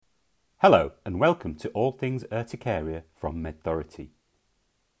Hello and welcome to All Things Urticaria from MedThority.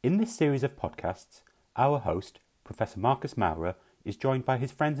 In this series of podcasts, our host, Professor Marcus Maurer, is joined by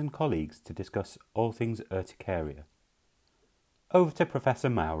his friends and colleagues to discuss all things urticaria. Over to Professor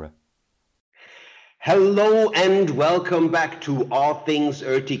Maurer. Hello and welcome back to All Things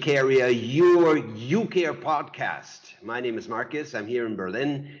Urticaria, your UCare podcast. My name is Marcus, I'm here in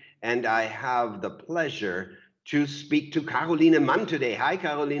Berlin, and I have the pleasure to speak to Caroline Mann today. Hi,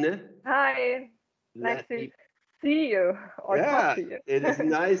 Caroline. Hi, nice to see you or talk to you. It is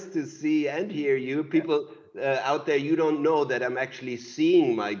nice to see and hear you. People out there, you don't know that I'm actually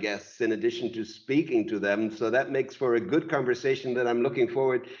seeing my guests in addition to speaking to them. So that makes for a good conversation that I'm looking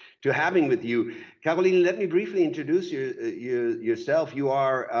forward to having with you. Caroline, let me briefly introduce yourself. You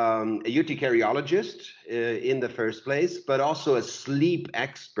are a urticariologist in the first place, but also a sleep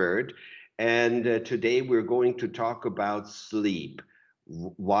expert. And today we're going to talk about sleep.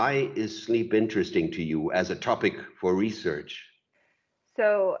 Why is sleep interesting to you as a topic for research?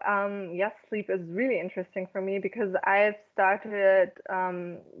 So, yes, sleep is really interesting for me because I've started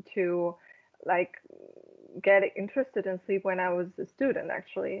to get interested in sleep when I was a student,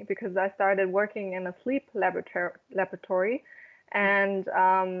 actually, because I started working in a sleep laboratory, and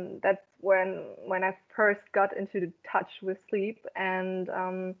that's when I first got into touch with sleep. And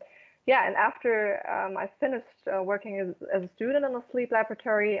and after I finished working as a student in a sleep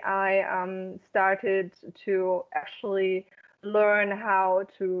laboratory, I started to actually learn how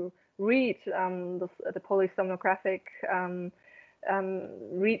to read the polysomnographic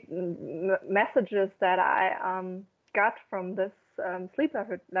messages that I got from this sleep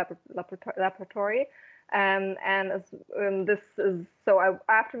laboratory.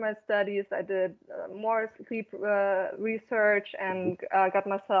 After my studies, I did more sleep research and got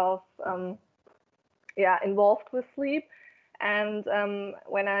myself involved with sleep. And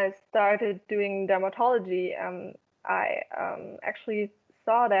when I started doing dermatology, I actually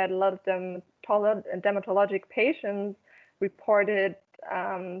saw that a lot of dermatologic patients reported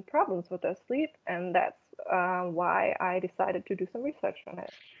problems with their sleep, and that's why I decided to do some research on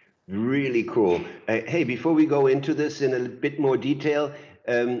it. Really cool. Hey, before we go into this in a bit more detail,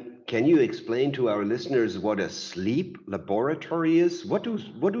 can you explain to our listeners what a sleep laboratory is? What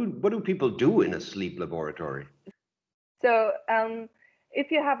do people do in a sleep laboratory? So, if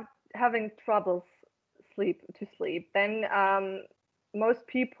you having troubles to sleep, then most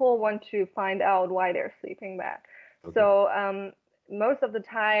people want to find out why they're sleeping bad. Okay. So most of the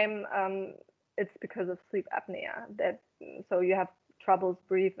time, it's because of sleep apnea. So you have troubles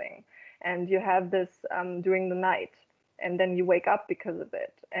breathing, and you have this during the night, and then you wake up because of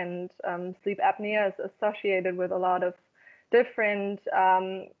it. And sleep apnea is associated with a lot of different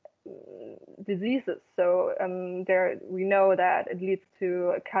diseases. So we know that it leads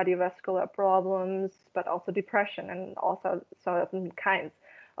to cardiovascular problems, but also depression and also certain kinds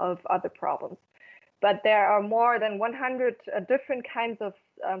of other problems. But there are more than 100 different kinds of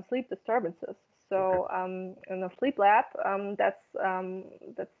sleep disturbances. So in a sleep lab, that's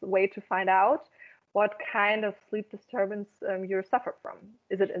the way to find out what kind of sleep disturbance you suffer from.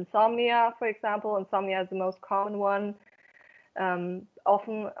 Is it insomnia, for example? Insomnia is the most common one.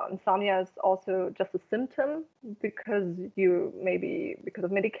 Often insomnia is also just a symptom because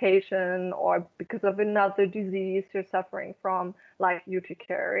of medication or because of another disease you're suffering from, like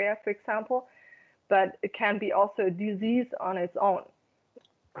urticaria, for example. But it can be also a disease on its own.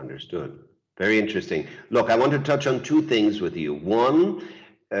 Understood. Very interesting. Look, I want to touch on two things with you. One,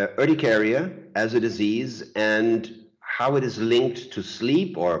 urticaria as a disease and how it is linked to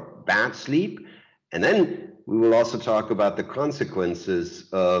sleep or bad sleep. And then we will also talk about the consequences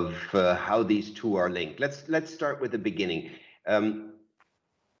of how these two are linked. Let's start with the beginning.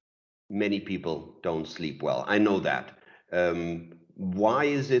 Many people don't sleep well. I know that. Why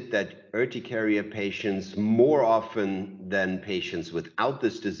is it that urticaria patients more often than patients without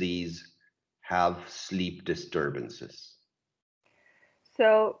this disease have sleep disturbances?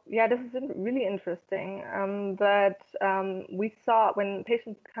 So this is really interesting. But we saw when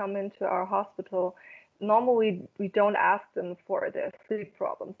patients come into our hospital, normally we don't ask them for their sleep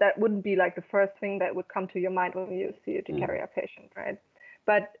problems. That wouldn't be like the first thing that would come to your mind when you see a urticaria patient, right?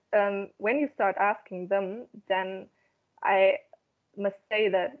 But when you start asking them, then I must say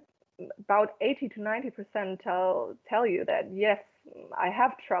that about 80 to 90% tell you that yes, I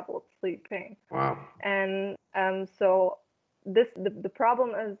have trouble sleeping. Wow. And so the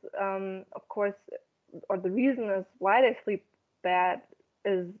problem is, of course, or the reason is why they sleep bad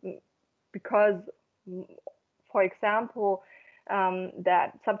is because, for example,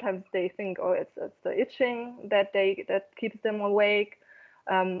 that sometimes they think, oh, it's the itching that keeps them awake,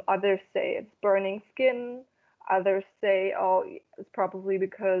 Others say it's burning skin. Others say, oh, it's probably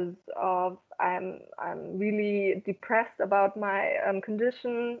because of I'm really depressed about my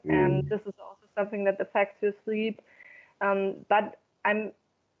condition, and this is also something that affects your sleep. But I'm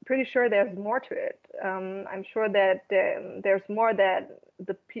pretty sure there's more to it. I'm sure that there's more that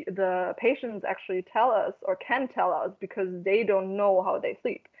the patients actually tell us or can tell us because they don't know how they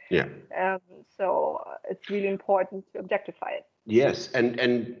sleep. Yeah. So it's really important to objectify it. Yes,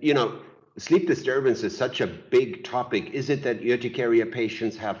 and sleep disturbance is such a big topic. Is it that urticaria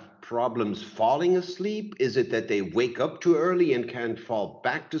patients have problems falling asleep? Is it that they wake up too early and can't fall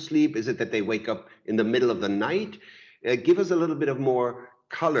back to sleep? Is it that they wake up in the middle of the night? Give us a little bit of more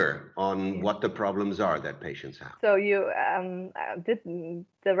color on what the problems are that patients have. So you did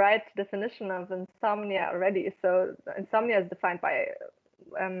the right definition of insomnia already. So insomnia is defined by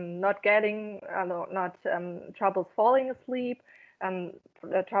not getting, troubles falling asleep,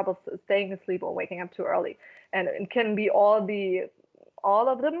 troubles staying asleep or waking up too early, and it can be all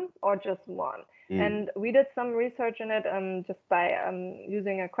of them or just one. And we did some research in it just by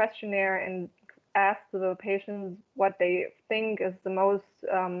using a questionnaire and asked the patients what they think is the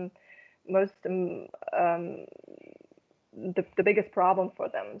the biggest problem for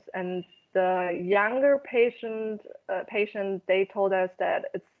them. And the younger patient, they told us that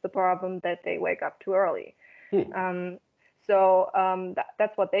it's the problem that they wake up too early. That's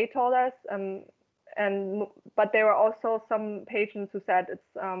what they told us. But there were also some patients who said it's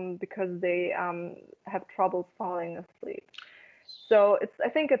because they have troubles falling asleep. So I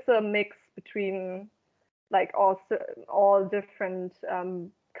think it's a mix between like all different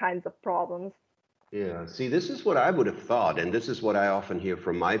kinds of problems. Yeah, see, this is what I would have thought, and this is what I often hear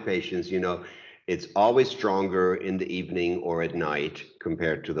from my patients. It's always stronger in the evening or at night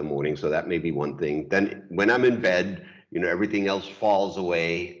compared to the morning. So that may be one thing. Then when I'm in bed, everything else falls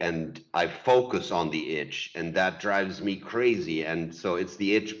away and I focus on the itch, and that drives me crazy. And so it's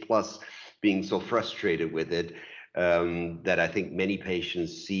the itch plus being so frustrated with it that I think many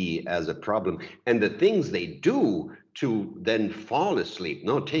patients see as a problem. And the things they do to then fall asleep,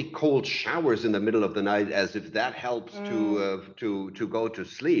 take cold showers in the middle of the night as if that helps to go to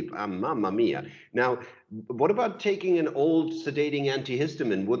sleep. Mamma mia. Now, what about taking an old sedating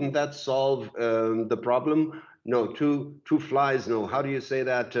antihistamine? Wouldn't that solve the problem? No, two flies. No, how do you say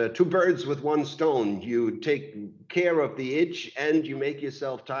that? Two birds with one stone. You take care of the itch and you make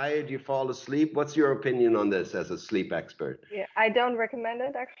yourself tired. You fall asleep. What's your opinion on this as a sleep expert? Yeah, I don't recommend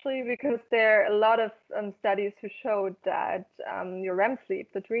it actually, because there are a lot of studies who showed that your REM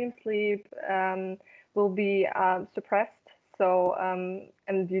sleep, the dream sleep, will be suppressed. So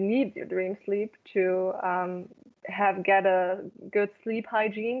and you need your dream sleep to get a good sleep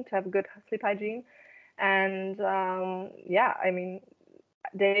hygiene, And yeah, I mean,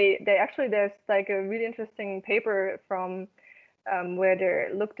 they actually, there's like a really interesting paper from where they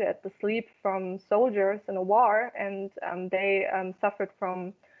looked at the sleep from soldiers in a war, and they suffered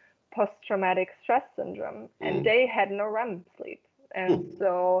from post-traumatic stress syndrome, and they had no REM sleep. And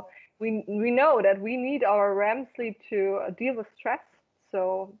so we know that we need our REM sleep to deal with stress.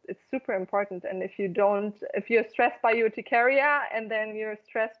 So it's super important. And if you're stressed by urticaria and then you're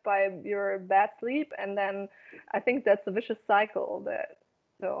stressed by your bad sleep, and then I think that's a vicious cycle.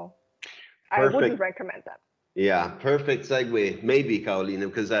 I wouldn't recommend that. Yeah, perfect segue, maybe, Caroline,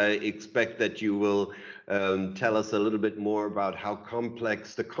 because I expect that you will tell us a little bit more about how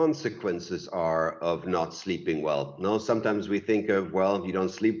complex the consequences are of not sleeping well. No, sometimes we think of, well, you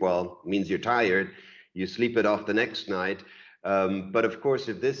don't sleep well, means you're tired, you sleep it off the next night. But of course,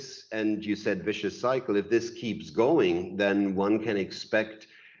 if this, and you said vicious cycle, if this keeps going, then one can expect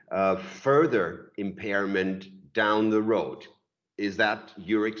further impairment down the road. Is that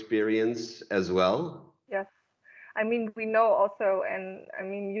your experience as well? Yes. I mean, we know also, and I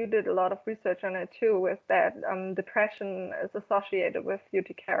mean, you did a lot of research on it too, with that depression is associated with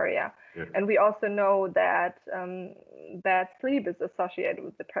urticaria. Yeah. And we also know that bad sleep is associated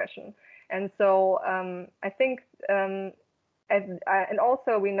with depression. And so I think, and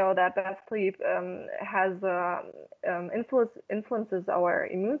also we know that bad sleep has influences our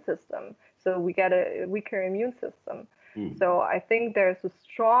immune system. So we get a weaker immune system. So I think there's a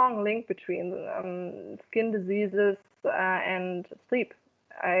strong link between skin diseases and sleep.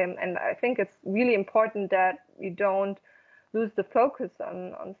 And I think it's really important that we don't lose the focus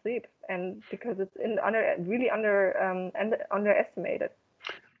on sleep, and because it's really underestimated.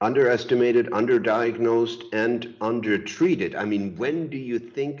 Underestimated, underdiagnosed, and undertreated. I mean, when do you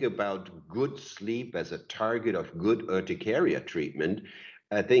think about good sleep as a target of good urticaria treatment?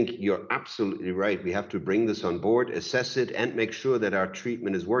 I think you're absolutely right. We have to bring this on board, assess it, and make sure that our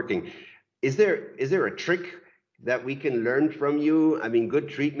treatment is working. Is there a trick that we can learn from you? I mean, good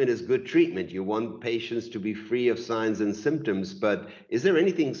treatment is good treatment. You want patients to be free of signs and symptoms, but is there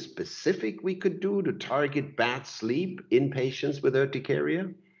anything specific we could do to target bad sleep in patients with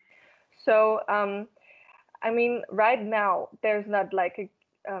urticaria? So, I mean, right now there's not like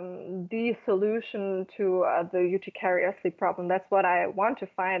the solution to the urticaria sleep problem. That's what I want to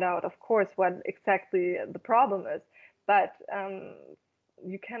find out, of course, what exactly the problem is. But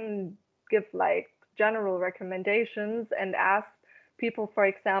you can give like general recommendations and ask people, for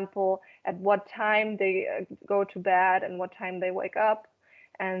example, at what time they go to bed and what time they wake up,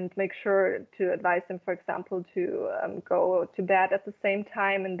 and make sure to advise them, for example, to go to bed at the same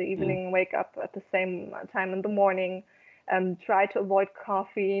time in the evening, wake up at the same time in the morning. Try to avoid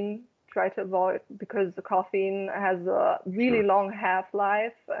caffeine. Try to avoid, because the caffeine has a really long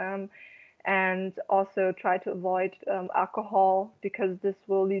half-life. And also try to avoid alcohol, because this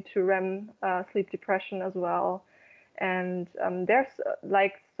will lead to REM sleep depression as well. And there's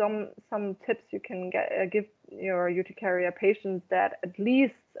like some tips you can give your urticaria patients, that at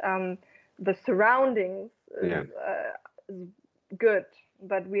least the surroundings is good.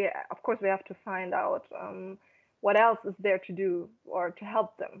 But of course we have to find out what else is there to do or to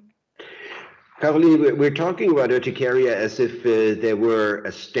help them. Caroline, we're talking about urticaria as if there were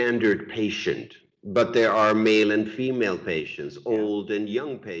a standard patient, but there are male and female patients, old and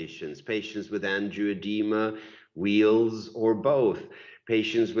young patients, patients with angioedema, wheals, or both,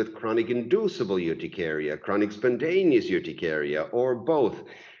 patients with chronic inducible urticaria, chronic spontaneous urticaria, or both.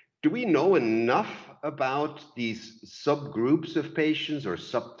 Do we know enough about these subgroups of patients or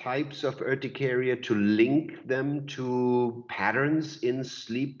subtypes of urticaria to link them to patterns in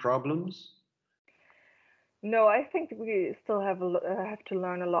sleep problems? No, I think we still have to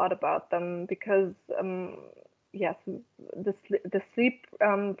learn a lot about them, because yes, the sleep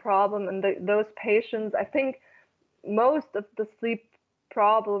problem and those patients, I think most of the sleep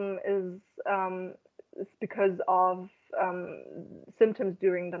problem is because of symptoms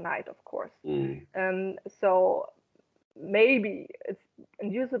during the night, of course. So maybe it's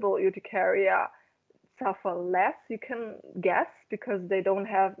inducible urticaria suffer less, you can guess, because they don't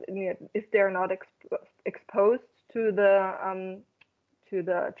have, if they're not exposed to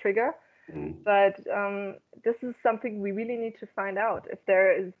the trigger. But this is something we really need to find out, if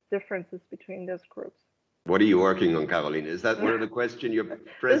there is differences between those groups. What are you working on, Caroline? Is that one of the questions, your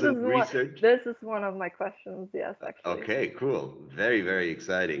present research? This is one of my questions, yes, actually. Okay, cool. Very, very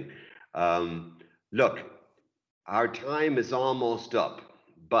exciting. Look, our time is almost up,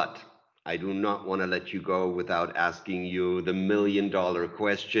 but I do not want to let you go without asking you the million-dollar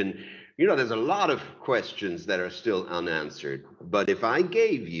question. You know, there's a lot of questions that are still unanswered, but if I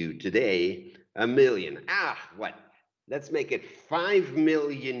gave you today $1 million, let's make it 5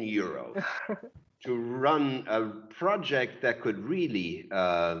 million euros to run a project that could really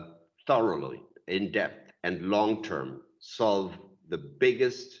thoroughly, in depth and long-term, solve the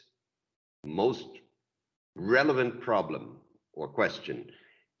biggest, most relevant problem or question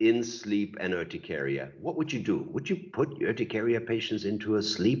in sleep and urticaria, what would you do? Would you put urticaria patients into a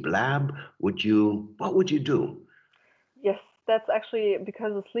sleep lab? What would you do? Yes, that's actually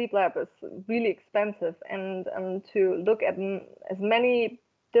because the sleep lab is really expensive, and to look at as many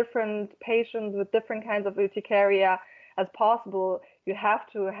different patients with different kinds of urticaria as possible, you have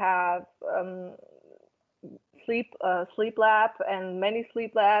to have sleep lab and many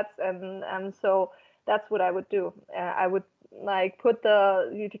sleep labs, and so that's what I would do. I would like put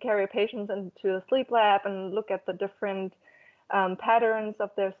the urticaria patients into a sleep lab and look at the different patterns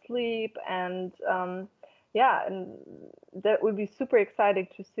of their sleep, and and that would be super exciting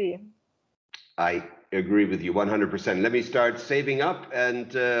to see. I agree with you 100%. Let me start saving up,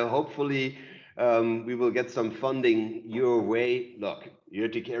 and hopefully we will get some funding your way. Look,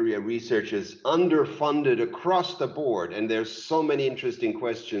 urticaria research is underfunded across the board, and there's so many interesting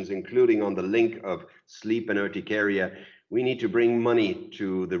questions, including on the link of sleep and urticaria. We need to bring money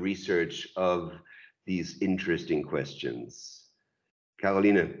to the research of these interesting questions.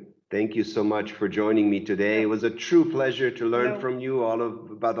 Caroline, thank you so much for joining me today. It was a true pleasure to learn from you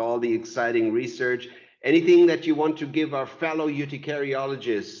about all the exciting research. Anything that you want to give our fellow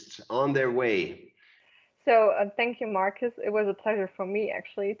urticariologists on their way? So thank you, Marcus. It was a pleasure for me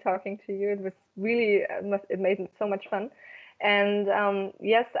actually talking to you. It was really, it made it so much fun. And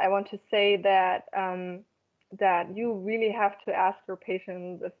yes, I want to say that that you really have to ask your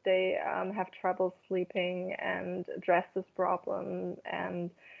patients if they have trouble sleeping, and address this problem, and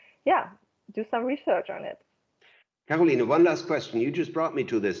do some research on it. Carolina, one last question. You just brought me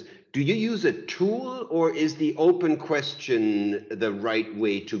to this. Do you use a tool, or is the open question the right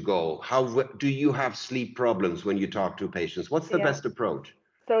way to go? How do you have sleep problems when you talk to patients? What's the best approach?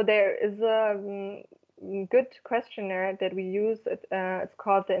 So there is a good questionnaire that we use. It's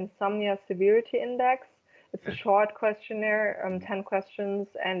called the Insomnia Severity Index. It's a short questionnaire, 10 questions,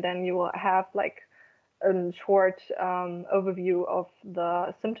 and then you will have like a short overview of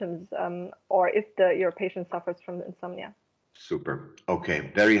the symptoms or if your patient suffers from insomnia. Super.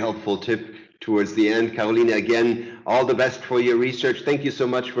 Okay. Very helpful tip towards the end. Carolina, again, all the best for your research. Thank you so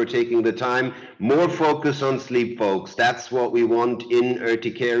much for taking the time. More focus on sleep, folks. That's what we want in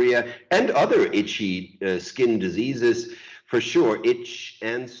urticaria and other itchy skin diseases. For sure, itch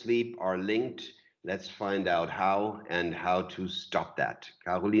and sleep are linked. Let's find out how and how to stop that.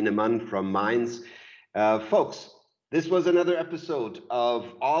 Carolina Mann from Mainz. Folks, this was another episode of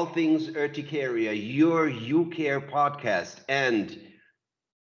All Things Urticaria, your UCare podcast, and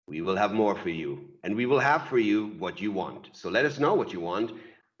we will have more for you, and we will have for you what you want. So let us know what you want.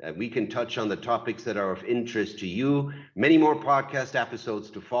 We can touch on the topics that are of interest to you. Many more podcast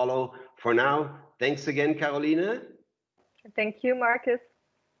episodes to follow. For now, thanks again, Carolina. Thank you, Marcus.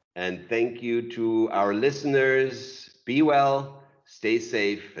 And thank you to our listeners. Be well, stay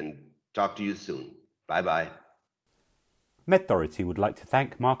safe, and talk to you soon. Bye-bye. MedThority would like to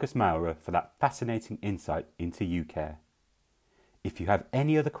thank Marcus Maurer for that fascinating insight into UCare. If you have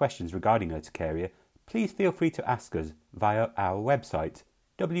any other questions regarding urticaria, please feel free to ask us via our website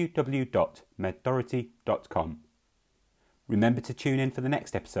www.medthority.com. Remember to tune in for the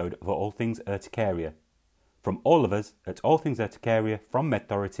next episode of All Things Urticaria. From all of us at All Things Urticaria from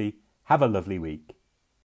MedThority, have a lovely week.